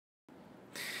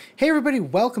Hey everybody,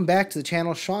 welcome back to the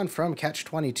channel. Sean from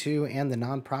Catch-22 and the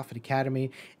Nonprofit Academy.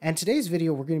 And today's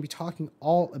video, we're going to be talking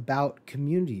all about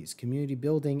communities, community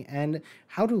building, and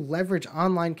how to leverage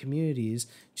online communities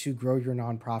to grow your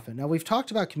nonprofit. Now, we've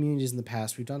talked about communities in the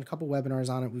past. We've done a couple webinars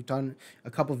on it. We've done a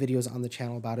couple videos on the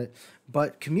channel about it.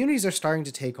 But communities are starting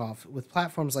to take off with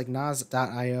platforms like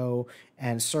Nas.io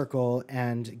and Circle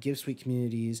and GiveSuite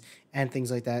communities and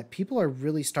things like that. People are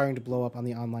really starting to blow up on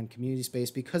the online community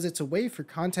space because it's a way for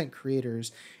content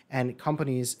creators and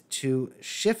companies to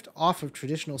shift off of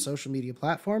traditional social media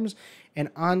platforms and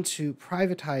onto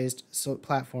privatized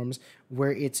platforms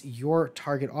where it's your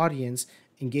target audience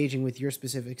engaging with your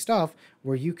specific stuff,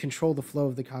 where you control the flow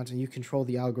of the content, you control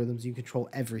the algorithms, you control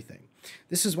everything.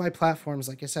 This is why platforms,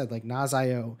 like I said, like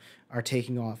Nas.io are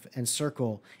taking off, and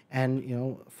Circle, and, you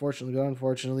know, fortunately or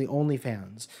unfortunately,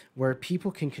 OnlyFans, where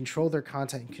people can control their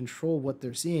content and control what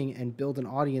they're seeing and build an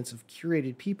audience of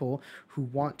curated people who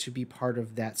want to be part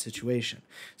of that situation.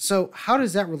 So how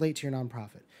does that relate to your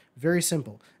nonprofit? Very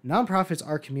simple. Nonprofits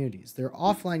are communities. They're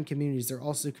offline communities. There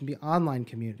also can be online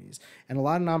communities. And a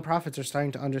lot of nonprofits are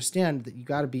starting to understand that you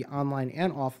got to be online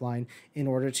and offline in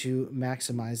order to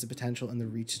maximize the potential and the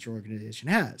reach that your organization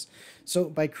has. So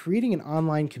by creating an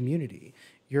online community,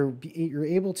 you're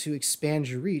able to expand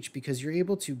your reach because you're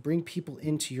able to bring people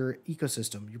into your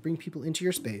ecosystem. You bring people into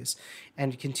your space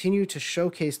and continue to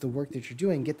showcase the work that you're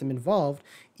doing, get them involved,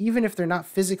 even if they're not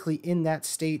physically in that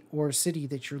state or city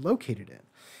that you're located in.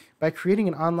 By creating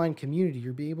an online community,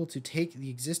 you'll be able to take the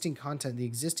existing content, the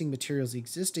existing materials, the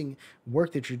existing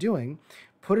work that you're doing,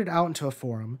 put it out into a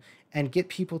forum, and get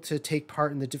people to take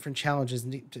part in the different challenges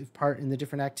and take part in the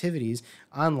different activities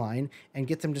online, and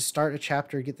get them to start a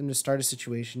chapter, get them to start a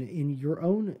situation in your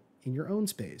own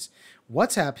space.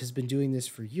 WhatsApp has been doing this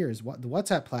for years. The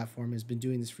WhatsApp platform has been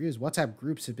doing this for years. WhatsApp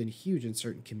groups have been huge in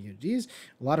certain communities.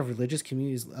 A lot of religious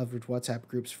communities leverage WhatsApp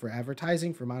groups for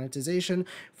advertising, for monetization,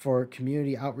 for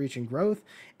community outreach and growth,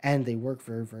 and they work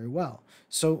very, very well.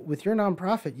 So with your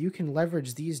nonprofit, you can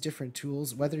leverage these different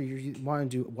tools, whether you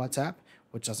want to do WhatsApp,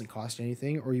 which doesn't cost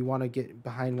anything, or you want to get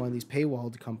behind one of these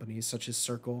paywalled companies such as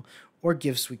Circle or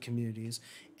GiveSuite communities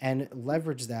and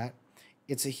leverage that.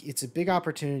 It's a big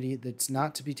opportunity that's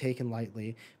not to be taken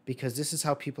lightly, because this is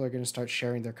how people are going to start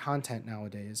sharing their content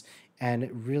nowadays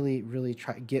and really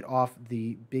try get off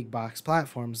the big box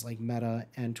platforms like Meta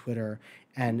and Twitter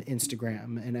and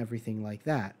Instagram and everything like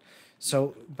that.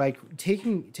 So by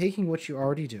taking what you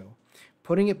already do,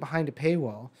 putting it behind a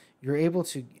paywall, you're able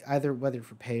to, either whether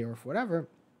for pay or for whatever,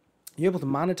 you're able to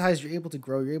monetize, you're able to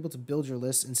grow, you're able to build your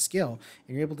list and scale,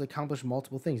 and you're able to accomplish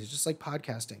multiple things. It's just like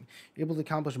podcasting. You're able to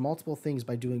accomplish multiple things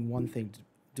by doing one thing.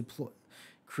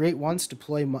 Create once,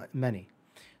 deploy many.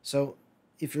 So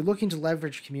if you're looking to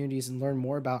leverage communities and learn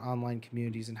more about online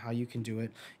communities and how you can do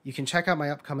it, you can check out my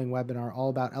upcoming webinar all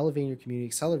about elevating your community,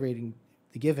 accelerating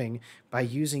the giving by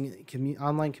using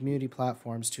online community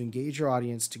platforms to engage your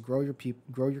audience, to grow your people,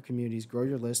 grow your communities, grow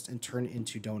your list, and turn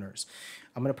into donors.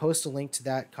 I'm going to post a link to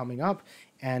that coming up.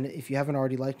 And if you haven't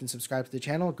already liked and subscribed to the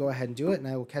channel, go ahead and do it. And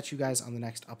I will catch you guys on the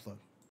next upload.